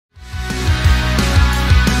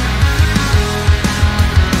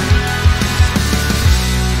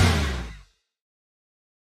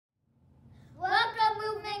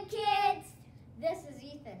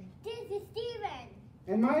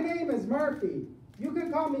Murphy. You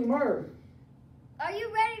can call me Murph. Are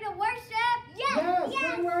you ready to worship? Yes,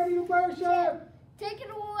 we're ready to worship. Take it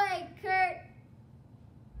away, Kurt.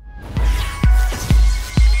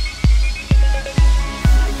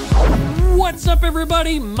 What's up,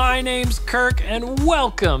 everybody? My name's Kirk, and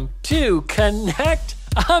welcome to Connect.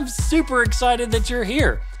 I'm super excited that you're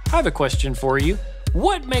here. I have a question for you.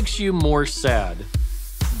 What makes you more sad?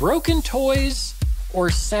 Broken toys or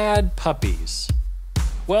sad puppies?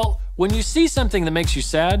 Well, when you see something that makes you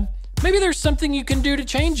sad, maybe there's something you can do to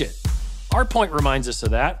change it. Our point reminds us of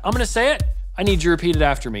that. I'm gonna say it. I need you to repeat it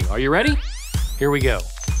after me. Are you ready? Here we go.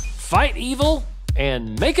 Fight evil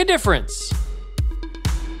and make a difference.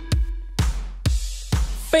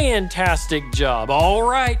 Fantastic job. All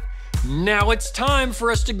right, now it's time for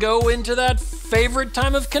us to go into that favorite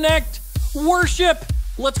time of Connect, worship.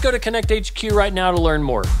 Let's go to Connect HQ right now to learn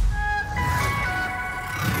more.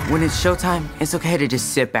 When it's showtime, it's okay to just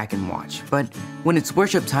sit back and watch. But when it's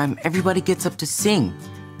worship time, everybody gets up to sing.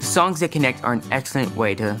 Songs that connect are an excellent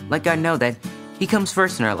way to let God know that He comes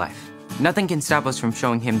first in our life. Nothing can stop us from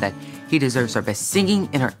showing Him that He deserves our best singing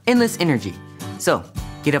and our endless energy. So,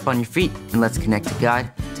 get up on your feet and let's connect to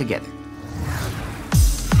God together.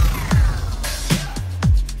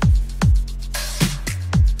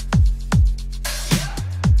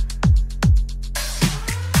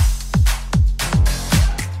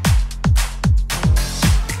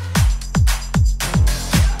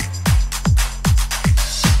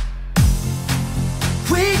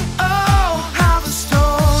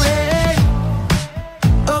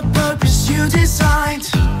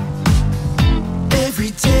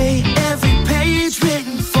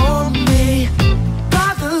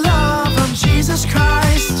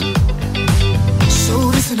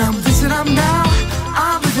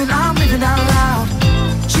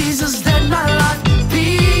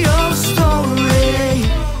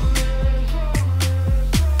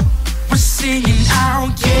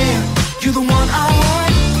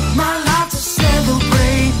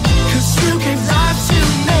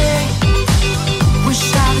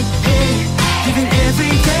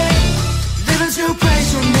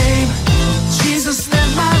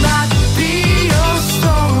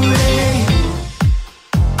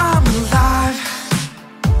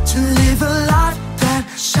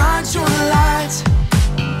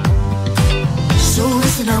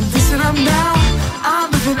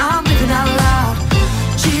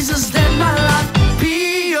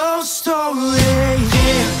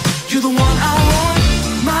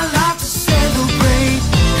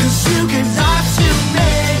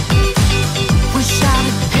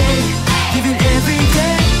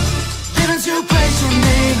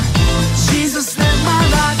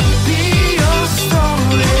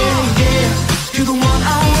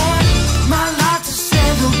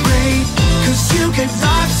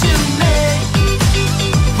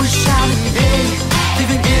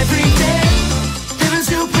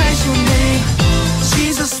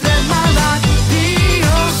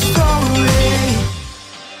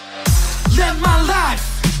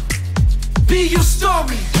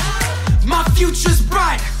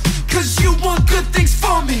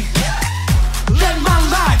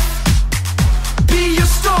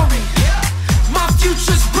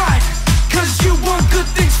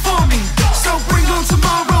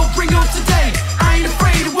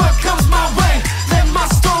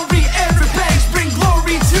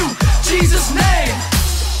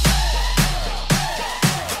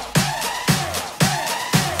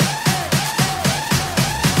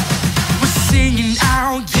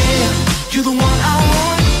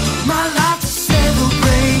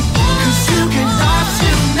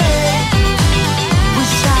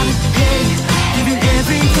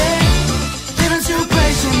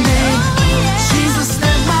 Jesus,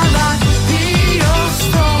 let my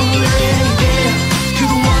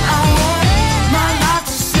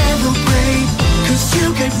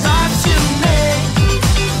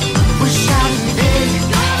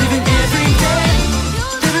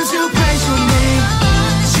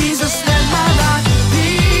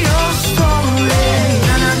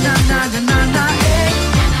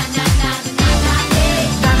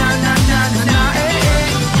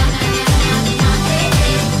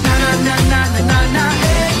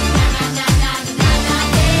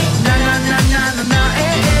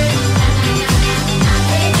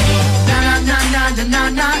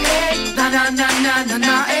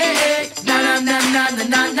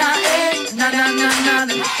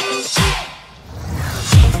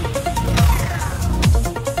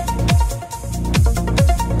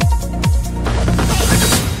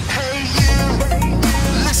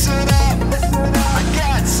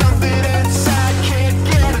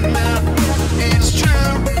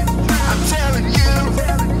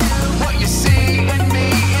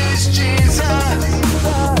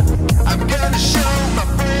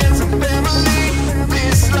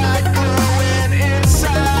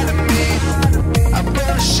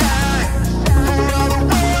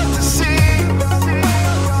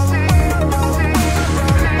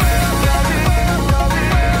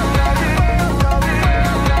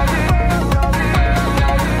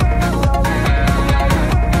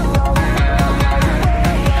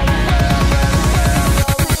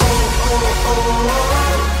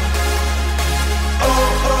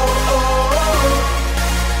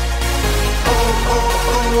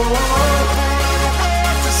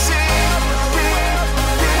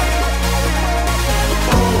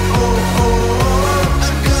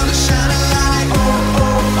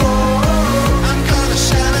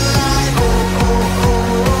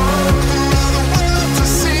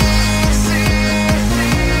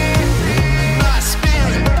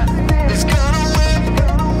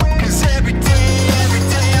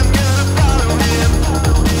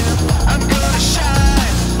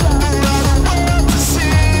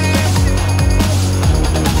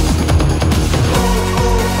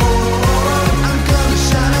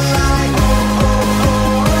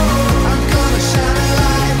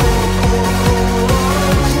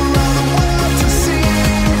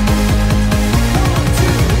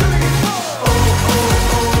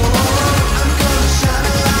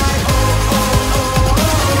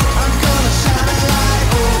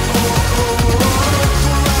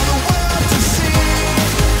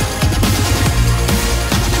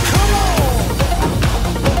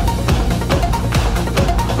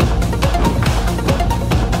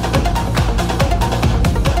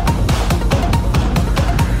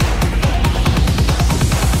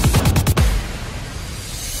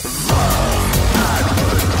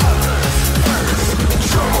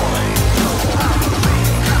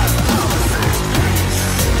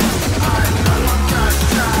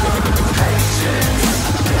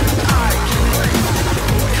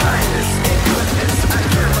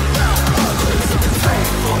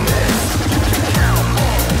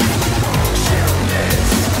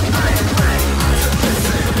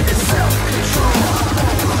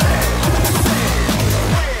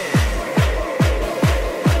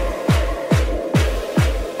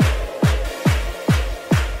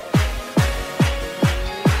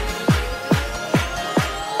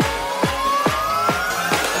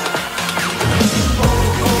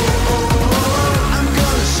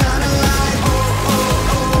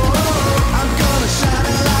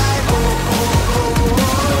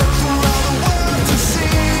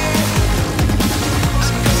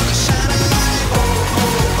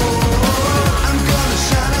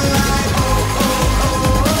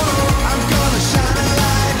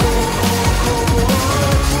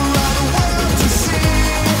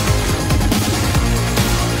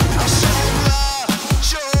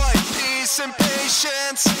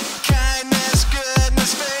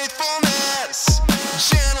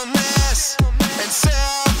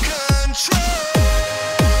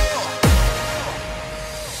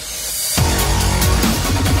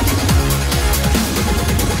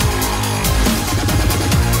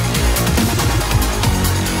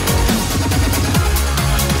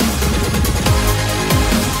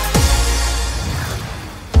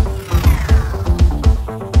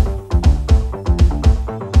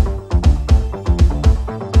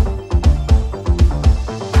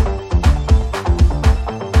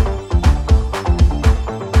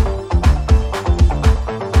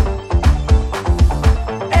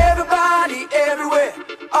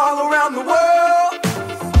around the world.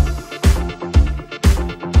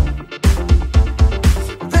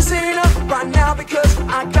 Listen up right now, because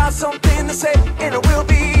I got something to say, and it will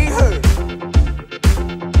be heard.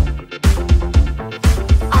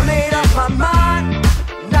 I made up my mind,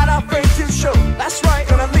 not afraid to show. That's right,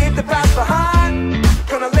 gonna leave the past behind,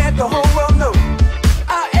 gonna let the whole world know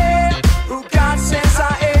I am who God says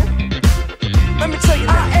I am. Let me tell you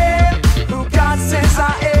now. I am who God says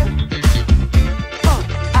I am.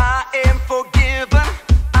 I am forgiven,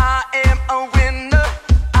 I am a winner,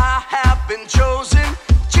 I have been chosen.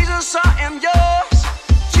 Jesus, I am yours.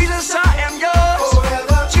 Jesus, I am yours.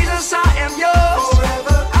 Forever. Jesus, I am yours.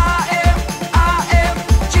 Forever. I am.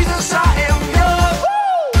 Jesus, I am yours.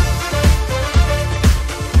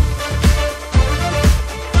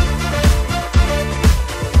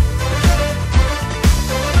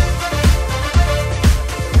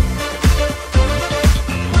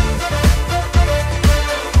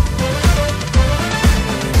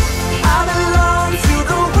 I belong to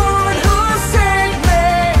the one who saved me.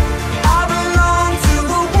 I belong to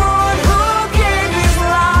the one who gave his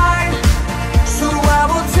life. So I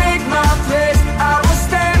will take my place. I will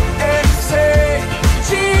stand and say,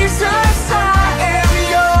 Jesus, I am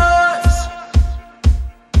yours.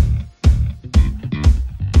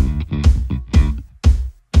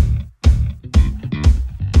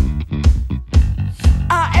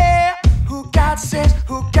 I am who God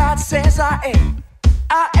says I am.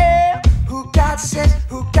 I am who God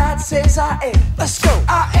says I am. Let's go.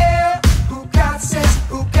 I am who God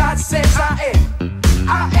says I am. I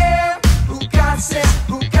am who God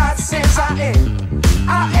says I am.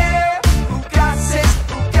 I am who God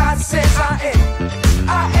says I am.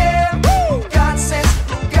 I am who God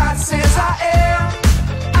says I am.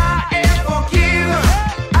 I am forgiven.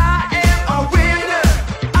 I am a winner.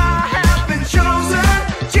 I have been chosen.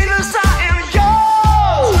 Jesus, I am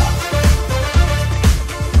yours.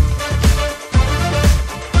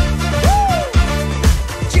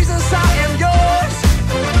 Jesus, I am yours.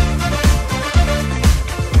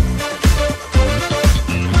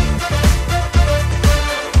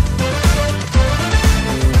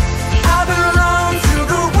 I belong to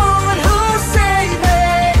the one who saved me.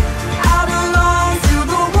 I belong to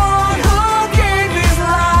the one who gave his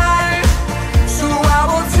life. So I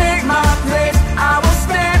will take my place. I will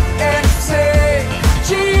stand and say,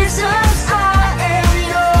 Jesus, I am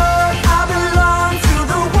yours. I belong to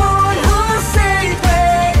the one who saved me.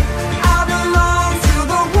 I belong to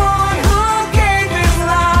the one who gave his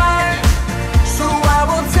life. So I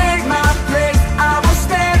will take my place. I will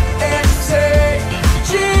stand and say,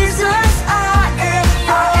 Jesus, I am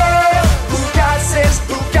yours. I am who God says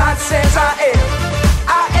I am.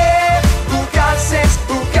 I am who God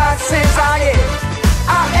says I am.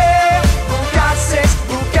 I am who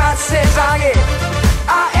God says I am.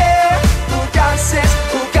 I am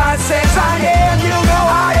who God says I am. You know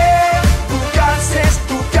I am who God says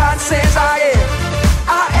I am. I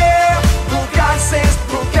am who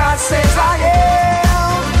God says I am.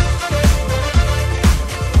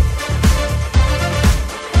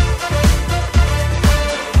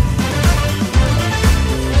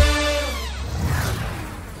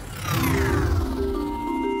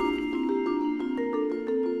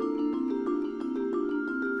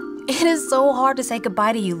 It is so hard to say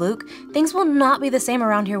goodbye to you, Luke. Things will not be the same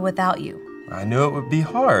around here without you. I knew it would be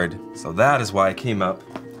hard, so that is why I came up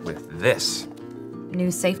with this.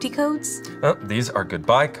 New safety codes? These are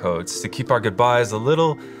goodbye codes to keep our goodbyes a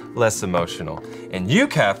little less emotional. And you,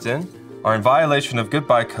 Captain, are in violation of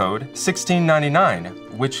Goodbye Code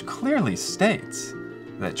 1699, which clearly states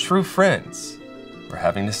that true friends who are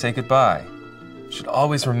having to say goodbye should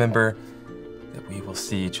always remember that we will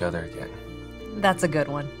see each other again. That's a good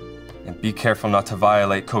one. And be careful not to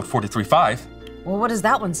violate Code 435. Well, what does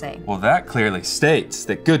that one say? Well, that clearly states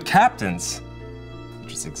that good captains,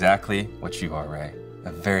 which is exactly what you are, Ray,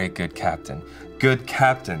 a very good captain. Good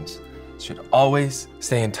captains should always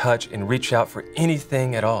stay in touch and reach out for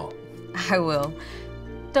anything at all. I will.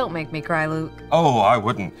 Don't make me cry, Luke. Oh, I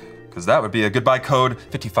wouldn't, because that would be a Goodbye Code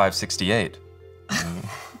 5568.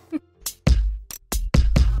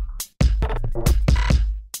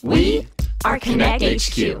 We are Connect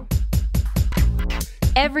HQ.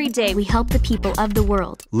 Every day we help the people of the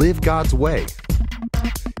world. Live God's way.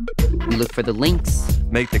 We look for the links.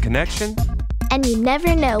 Make the connection. And you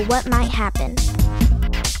never know what might happen.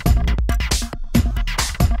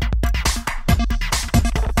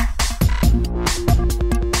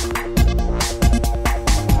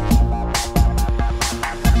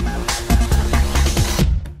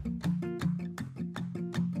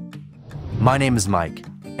 My name is Mike,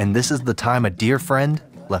 and this is the time a dear friend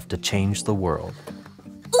left to change the world.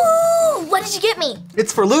 Ooh! What did you get me?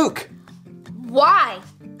 It's for Luke. Why?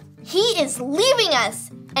 He is leaving us,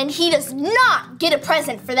 and he does not get a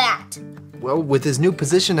present for that. Well, with his new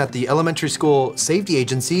position at the elementary school safety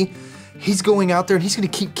agency, he's going out there and he's gonna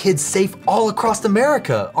keep kids safe all across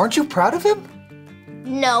America. Aren't you proud of him?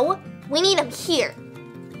 No, we need him here.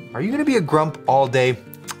 Are you gonna be a grump all day?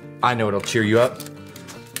 I know it'll cheer you up.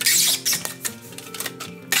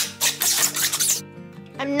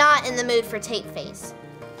 I'm not in the mood for tape face.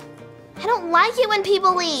 I don't like it when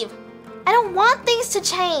people leave. I don't want things to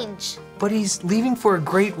change. But he's leaving for a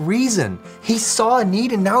great reason. He saw a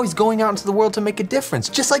need and now he's going out into the world to make a difference,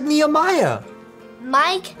 just like Nehemiah.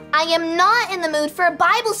 Mike, I am not in the mood for a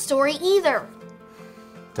Bible story either.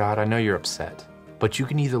 Dot, I know you're upset, but you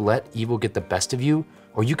can either let evil get the best of you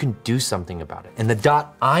or you can do something about it. And the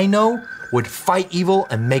Dot I know would fight evil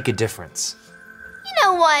and make a difference. You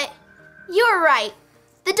know what? You're right.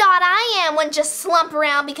 The Dot I am wouldn't just slump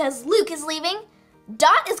around because Luke is leaving.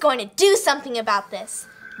 Dot is going to do something about this.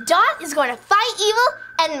 Dot is going to fight evil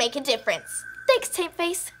and make a difference. Thanks, Tape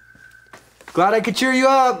Face. Glad I could cheer you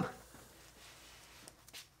up.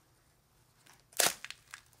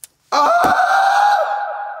 Why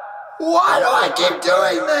do I keep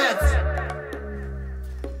doing this?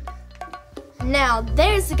 Now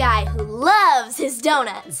there's a guy who loves his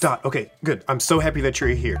donuts. Dot, okay, good. I'm so happy that you're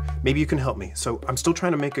here. Maybe you can help me. So I'm still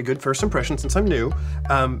trying to make a good first impression since I'm new,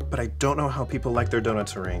 but I don't know how people like their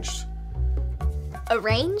donuts arranged.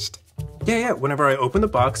 Arranged? Yeah, whenever I open the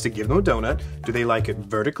box to give them a donut, do they like it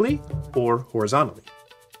vertically or horizontally?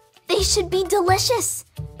 They should be delicious.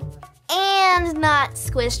 And not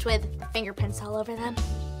squished with fingerprints all over them.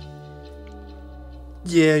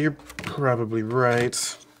 Yeah, you're probably right.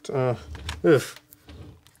 Ugh.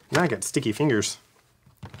 Now I got sticky fingers.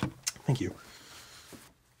 Thank you.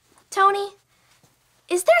 Tony,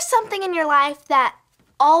 is there something in your life that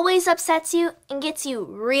always upsets you and gets you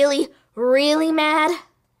really, really mad?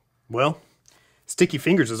 Well, sticky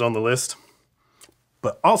fingers is on the list,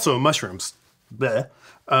 but also mushrooms. Bleh.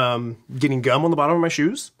 Getting gum on the bottom of my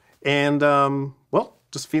shoes, and, well,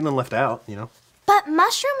 just feeling left out, you know? But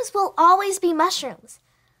mushrooms will always be mushrooms.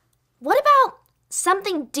 What about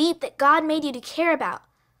something deep that God made you to care about?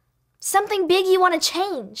 Something big you want to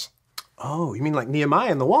change? Oh, you mean like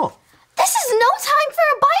Nehemiah and the wall? This is no time for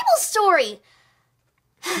a Bible story.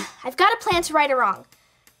 I've got a plan to right or wrong.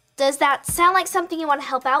 Does that sound like something you want to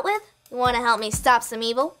help out with? You want to help me stop some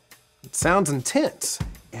evil? It sounds intense,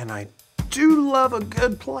 and I do love a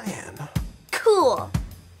good plan. Cool.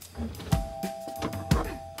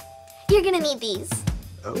 You're gonna need these.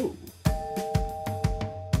 Oh.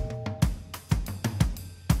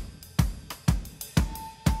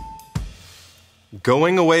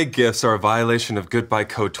 Going away gifts are a violation of Goodbye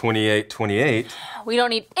Code 2828. We don't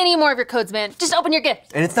need any more of your codes, man. Just open your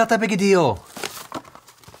gift. And it's not that big a deal. It's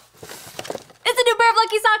a new pair of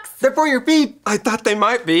Lucky Socks. They're for your feet. I thought they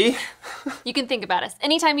might be. You can think about us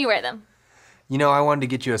anytime you wear them. You know, I wanted to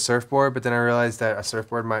get you a surfboard, but then I realized that a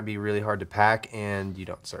surfboard might be really hard to pack and you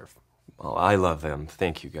don't surf. Well, I love them.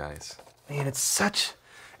 Thank you, guys. Man, it's such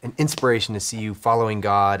an inspiration to see you following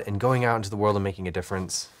God and going out into the world and making a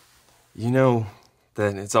difference. You know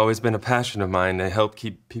that it's always been a passion of mine to help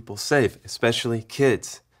keep people safe, especially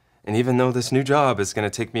kids. And even though this new job is going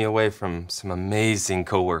to take me away from some amazing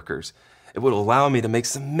coworkers, it will allow me to make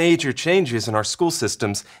some major changes in our school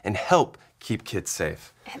systems and help keep kids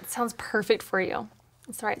safe. It sounds perfect for you.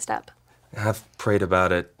 It's the right step. I've prayed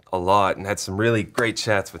about it a lot and had some really great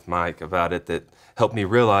chats with Mike about it that helped me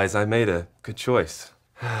realize I made a good choice.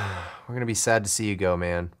 We're gonna be sad to see you go,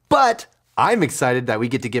 man. But I'm excited that we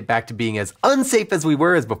get back to being as unsafe as we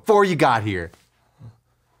were as before you got here.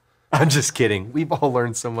 I'm just kidding. We've all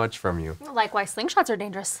learned so much from you. Like why slingshots are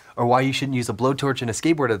dangerous. Or why you shouldn't use a blowtorch and a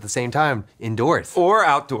skateboard at the same time, indoors. Or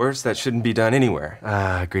outdoors, that shouldn't be done anywhere.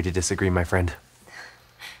 Agree to disagree, my friend.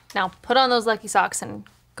 Now put on those Lucky Socks and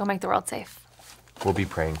go make the world safe. We'll be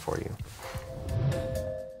praying for you.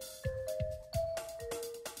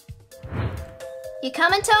 You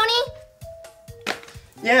coming, Tony?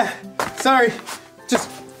 Yeah, sorry. Just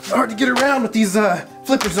hard to get around with these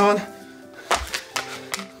flippers on.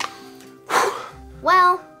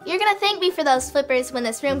 Well, you're gonna thank me for those flippers when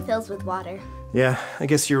this room fills with water. Yeah, I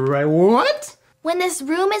guess you're right. What? When this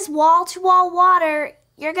room is wall-to-wall water,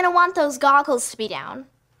 you're gonna want those goggles to be down.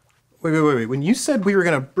 Wait. When you said we were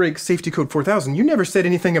gonna break safety code 4000, you never said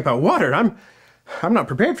anything about water. I'm not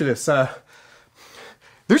prepared for this.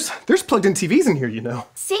 There's plugged-in TVs in here, you know.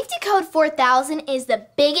 Safety code 4000 is the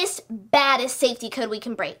biggest, baddest safety code we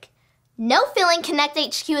can break. No filling Connect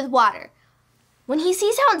HQ with water. When he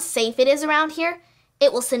sees how unsafe it is around here,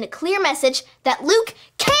 It will send a clear message that Luke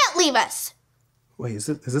can't leave us. Wait, is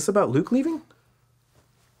this about Luke leaving?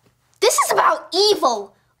 This is about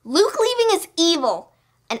evil. Luke leaving is evil.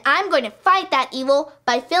 And I'm going to fight that evil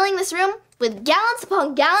by filling this room with gallons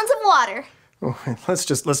upon gallons of water. Oh,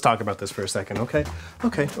 let's talk about this for a second, okay?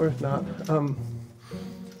 Okay, or not.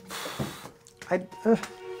 I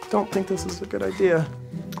don't think this is a good idea.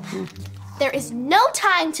 There is no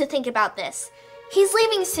time to think about this. He's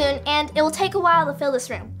leaving soon, and it will take a while to fill this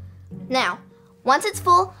room. Now, once it's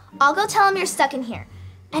full, I'll go tell him you're stuck in here.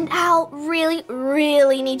 And I'll really,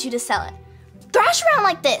 really need you to sell it. Thrash around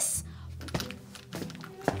like this.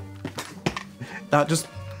 Just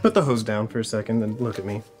put the hose down for a second and look at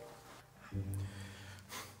me.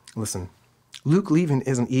 Listen, Luke leaving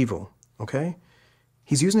isn't evil, okay?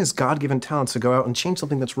 He's using his God-given talents to go out and change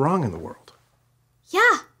something that's wrong in the world.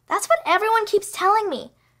 Yeah, that's what everyone keeps telling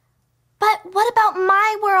me. But what about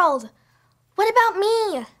my world? What about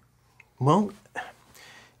me? Well,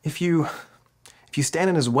 if you stand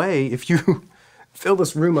in his way, if you fill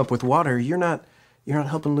this room up with water, you're not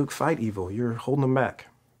helping Luke fight evil. You're holding him back.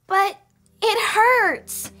 But it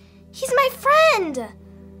hurts. He's my friend.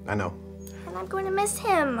 I know. And I'm going to miss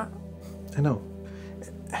him. I know.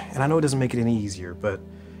 And I know it doesn't make it any easier, but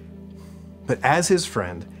as his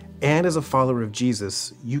friend and as a follower of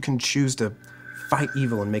Jesus, you can choose to fight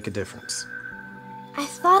evil and make a difference. I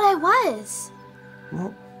thought I was.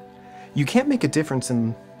 Well, you can't make a difference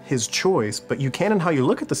in his choice, but you can in how you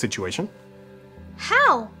look at the situation.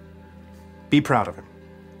 How? Be proud of him.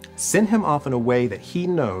 Send him off in a way that he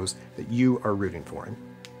knows that you are rooting for him.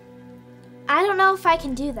 I don't know if I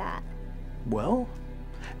can do that. Well,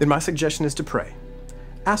 then my suggestion is to pray.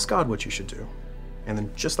 Ask God what you should do. And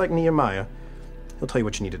then, just like Nehemiah, he'll tell you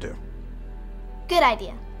what you need to do. Good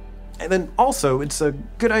idea. And then also, it's a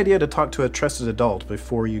good idea to talk to a trusted adult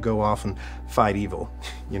before you go off and fight evil.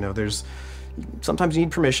 You know, sometimes you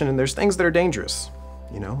need permission, and there's things that are dangerous.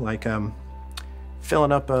 You know, like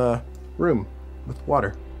filling up a room with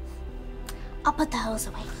water. I'll put the hose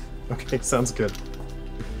away. Okay, sounds good.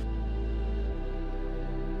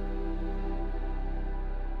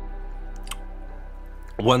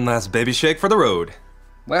 One last baby shake for the road.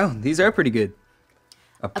 Wow, these are pretty good.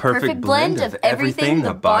 A perfect blend of everything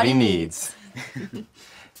the body needs.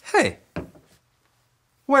 Hey,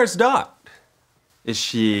 where's Dot? Is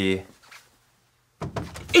she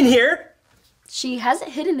in here? She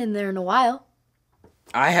hasn't hidden in there in a while.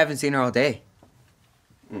 I haven't seen her all day.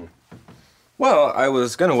 Well, I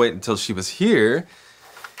was gonna wait until she was here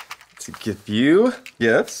to give you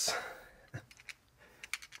gifts.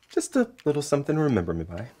 Just a little something to remember me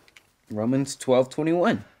by. Romans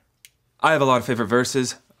 12:21. I have a lot of favorite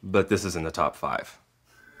verses, but this is in the top 5.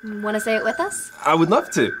 Want to say it with us? I would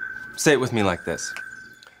love to. Say it with me like this.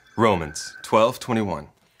 Romans 12:21.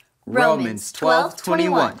 Romans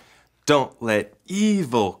 12:21. Don't let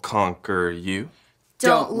evil conquer you.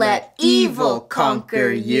 Don't let evil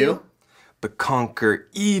conquer you. But conquer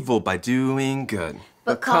evil by doing good.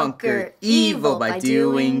 But conquer evil by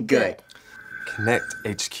doing good. Connect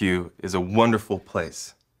HQ is a wonderful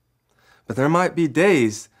place. But there might be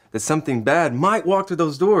days that something bad might walk through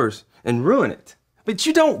those doors and ruin it. But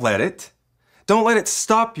you don't let it. Don't let it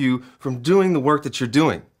stop you from doing the work that you're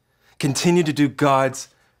doing. Continue to do God's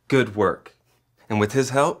good work. And with his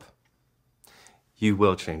help, you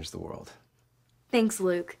will change the world. Thanks,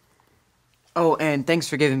 Luke. Oh, and thanks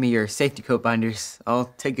for giving me your safety coat binders.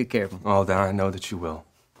 I'll take good care of them. Oh, I know that you will.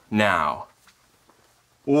 Now,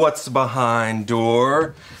 what's behind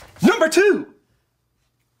door number 2?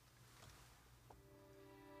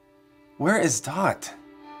 Where is Dot?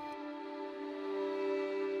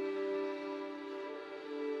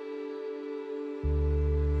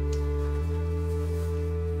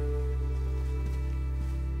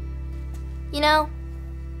 You know,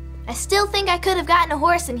 I still think I could have gotten a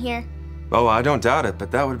horse in here. Oh, I don't doubt it,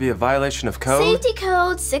 but that would be a violation of code. Safety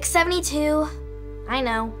code 672. I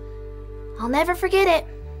know. I'll never forget it.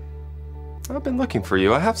 I've been looking for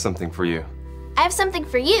you. I have something for you. I have something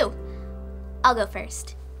for you. I'll go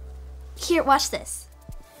first. Here, watch this.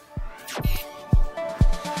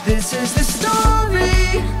 This is the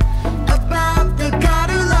story about the God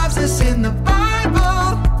who loves us in the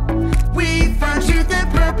Bible. We found truth and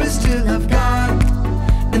purpose to love God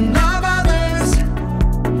and love others.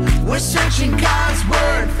 We're searching God's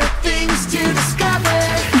word for things to discover.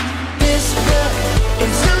 This book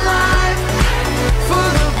is alive,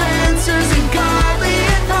 full of answers and godly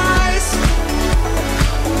advice.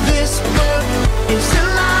 This book is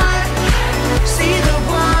alive. See the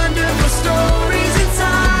wonderful stories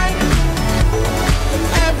inside.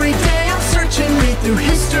 Every day I'm searching, read through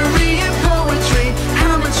history and poetry.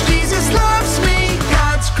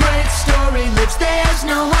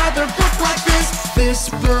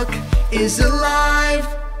 is alive.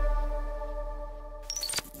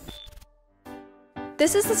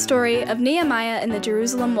 This is the story of Nehemiah and the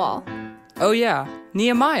Jerusalem wall. Oh yeah,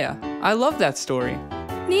 Nehemiah. I love that story.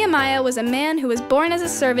 Nehemiah was a man who was born as a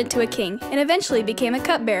servant to a king and eventually became a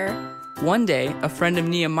cupbearer. One day, a friend of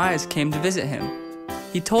Nehemiah's came to visit him.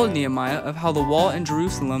 He told Nehemiah of how the wall in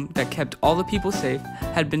Jerusalem that kept all the people safe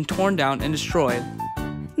had been torn down and destroyed.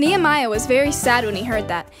 Nehemiah was very sad when he heard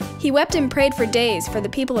that. He wept and prayed for days for the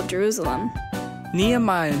people of Jerusalem.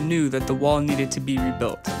 Nehemiah knew that the wall needed to be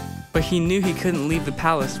rebuilt, but he knew he couldn't leave the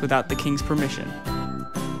palace without the king's permission.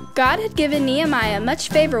 God had given Nehemiah much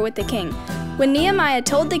favor with the king. When Nehemiah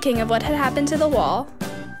told the king of what had happened to the wall,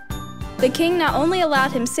 the king not only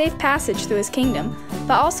allowed him safe passage through his kingdom,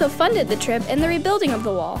 but also funded the trip and the rebuilding of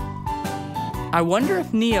the wall. I wonder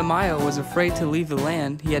if Nehemiah was afraid to leave the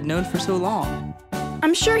land he had known for so long.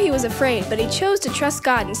 I'm sure he was afraid, but he chose to trust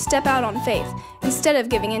God and step out on faith, instead of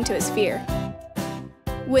giving in to his fear.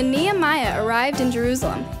 When Nehemiah arrived in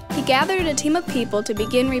Jerusalem, he gathered a team of people to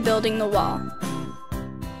begin rebuilding the wall.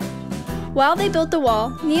 While they built the wall,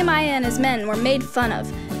 Nehemiah and his men were made fun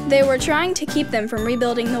of. They were trying to keep them from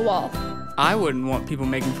rebuilding the wall. I wouldn't want people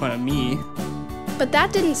making fun of me. But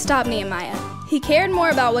that didn't stop Nehemiah. He cared more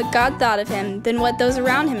about what God thought of him than what those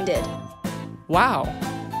around him did. Wow,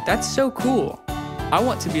 that's so cool. I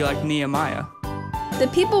want to be like Nehemiah. The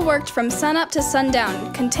people worked from sunup to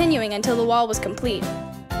sundown, continuing until the wall was complete.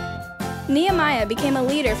 Nehemiah became a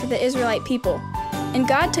leader for the Israelite people, and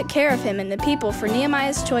God took care of him and the people for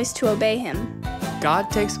Nehemiah's choice to obey him. God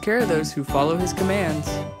takes care of those who follow his commands.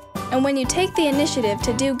 And when you take the initiative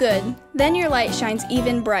to do good, then your light shines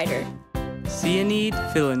even brighter. See a need,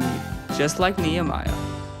 fill a need, just like Nehemiah.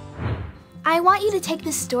 I want you to take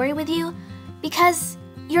this story with you because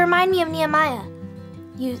you remind me of Nehemiah.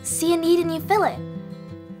 You see a need and you fill it.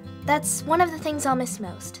 That's one of the things I'll miss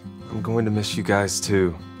most. I'm going to miss you guys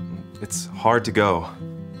too. It's hard to go.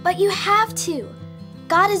 But you have to.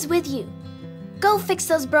 God is with you. Go fix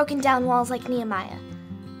those broken down walls like Nehemiah.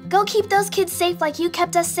 Go keep those kids safe like you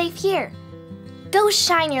kept us safe here. Go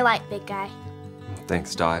shine your light, big guy.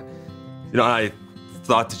 Thanks, Dot. You know, I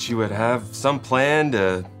thought that you would have some plan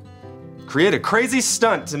to create a crazy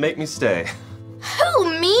stunt to make me stay.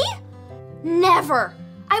 Who, me? Never.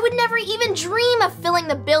 I would never even dream of filling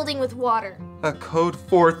the building with water. A code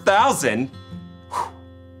 4000? Whew,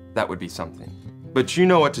 that would be something. But you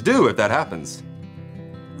know what to do if that happens.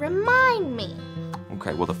 Remind me.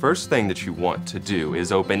 Okay, well, the first thing that you want to do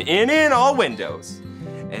is open in all windows.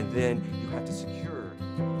 And then you have to secure.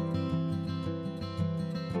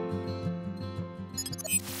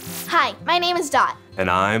 Hi, my name is Dot. And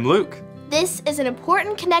I'm Luke. This is an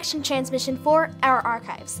important connection transmission for our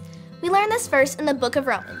archives. We learned this verse in the book of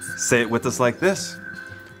Romans. Say it with us like this.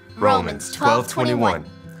 Romans 12:21.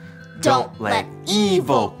 Don't let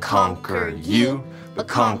evil conquer you, but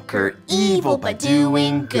conquer evil by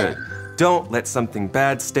doing good. Don't let something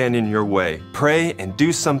bad stand in your way. Pray and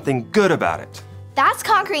do something good about it. That's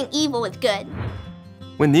conquering evil with good.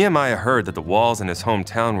 When Nehemiah heard that the walls in his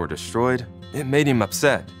hometown were destroyed, it made him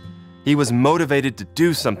upset. He was motivated to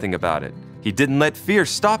do something about it. He didn't let fear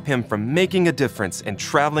stop him from making a difference and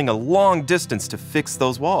traveling a long distance to fix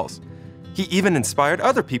those walls. He even inspired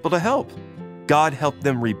other people to help. God helped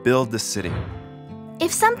them rebuild the city.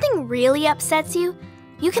 If something really upsets you,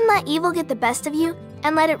 you can let evil get the best of you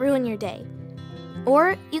and let it ruin your day.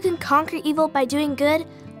 Or you can conquer evil by doing good,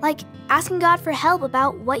 like asking God for help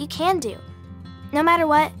about what you can do. No matter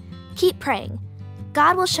what, keep praying.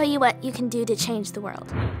 God will show you what you can do to change the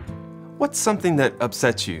world. What's something that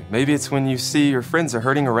upsets you? Maybe it's when you see your friends are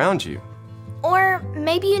hurting around you. Or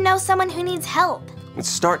maybe you know someone who needs help.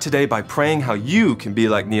 Start today by praying how you can be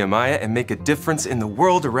like Nehemiah and make a difference in the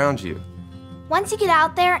world around you. Once you get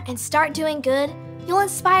out there and start doing good, you'll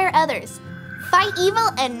inspire others. Fight evil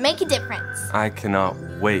and make a difference. I cannot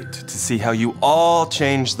wait to see how you all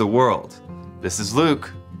change the world. This is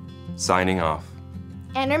Luke, signing off.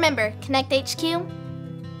 And remember, Connect HQ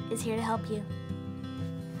is here to help you.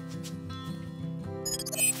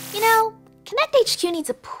 You know, Connect HQ needs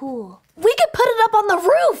a pool. We could put it up on the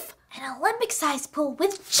roof! An Olympic-sized pool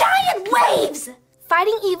with giant waves!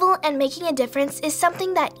 Fighting evil and making a difference is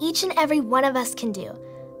something that each and every one of us can do.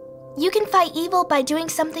 You can fight evil by doing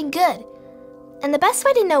something good. And the best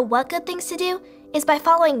way to know what good things to do is by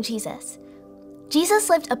following Jesus. Jesus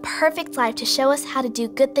lived a perfect life to show us how to do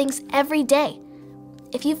good things every day.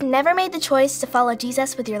 If you've never made the choice to follow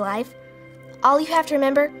Jesus with your life, all you have to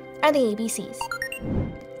remember are the ABCs.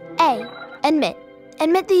 A. Admit.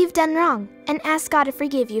 Admit that you've done wrong and ask God to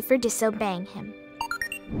forgive you for disobeying Him.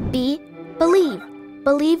 B. Believe.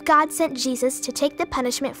 Believe God sent Jesus to take the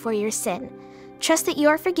punishment for your sin. Trust that you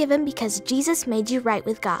are forgiven because Jesus made you right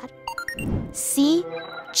with God. C.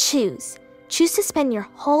 Choose. Choose to spend your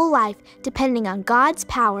whole life depending on God's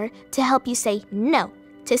power to help you say no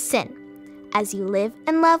to sin. As you live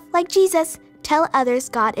and love like Jesus, tell others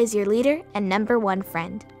God is your leader and #1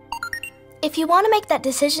 friend. If you want to make that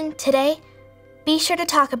decision today, be sure to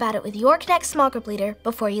talk about it with your Connect small group leader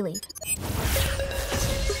before you leave.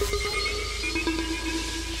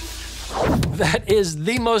 That is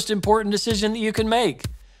the most important decision that you can make.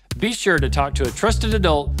 Be sure to talk to a trusted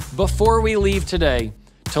adult before we leave today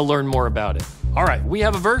to learn more about it. All right, we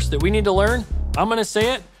have a verse that we need to learn. I'm going to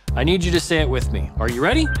say it. I need you to say it with me. Are you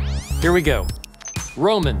ready? Here we go.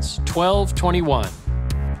 Romans 12:21.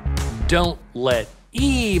 Don't let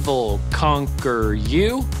evil conquer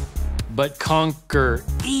you, but conquer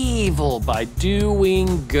evil by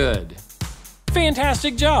doing good.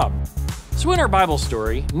 Fantastic job. So in our Bible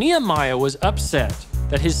story, Nehemiah was upset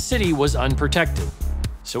that his city was unprotected.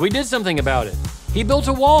 So he did something about it. He built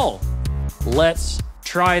a wall. Let's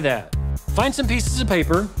try that. Find some pieces of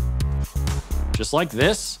paper, just like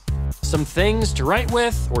this, some things to write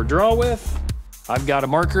with or draw with. I've got a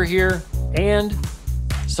marker here and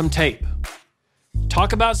some tape.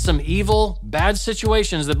 Talk about some evil, bad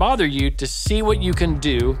situations that bother you to see what you can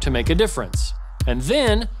do to make a difference. And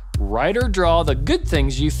then write or draw the good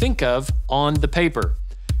things you think of on the paper.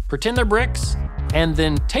 Pretend they're bricks and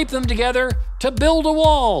then tape them together to build a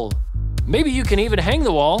wall. Maybe you can even hang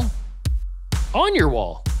the wall on your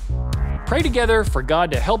wall. Pray together for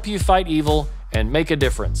God to help you fight evil and make a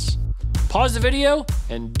difference. Pause the video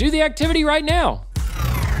and do the activity right now.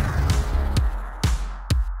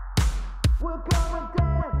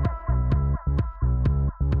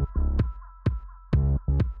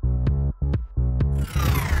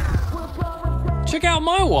 Check out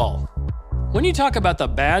my wall. When you talk about the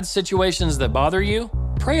bad situations that bother you,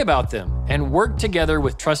 pray about them and work together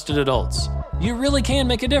with trusted adults. You really can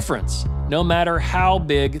make a difference, no matter how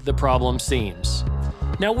big the problem seems.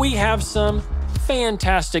 Now we have some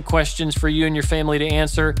fantastic questions for you and your family to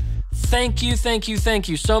answer. Thank you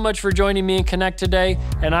so much for joining me in Connect today,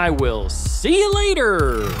 and I will see you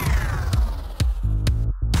later.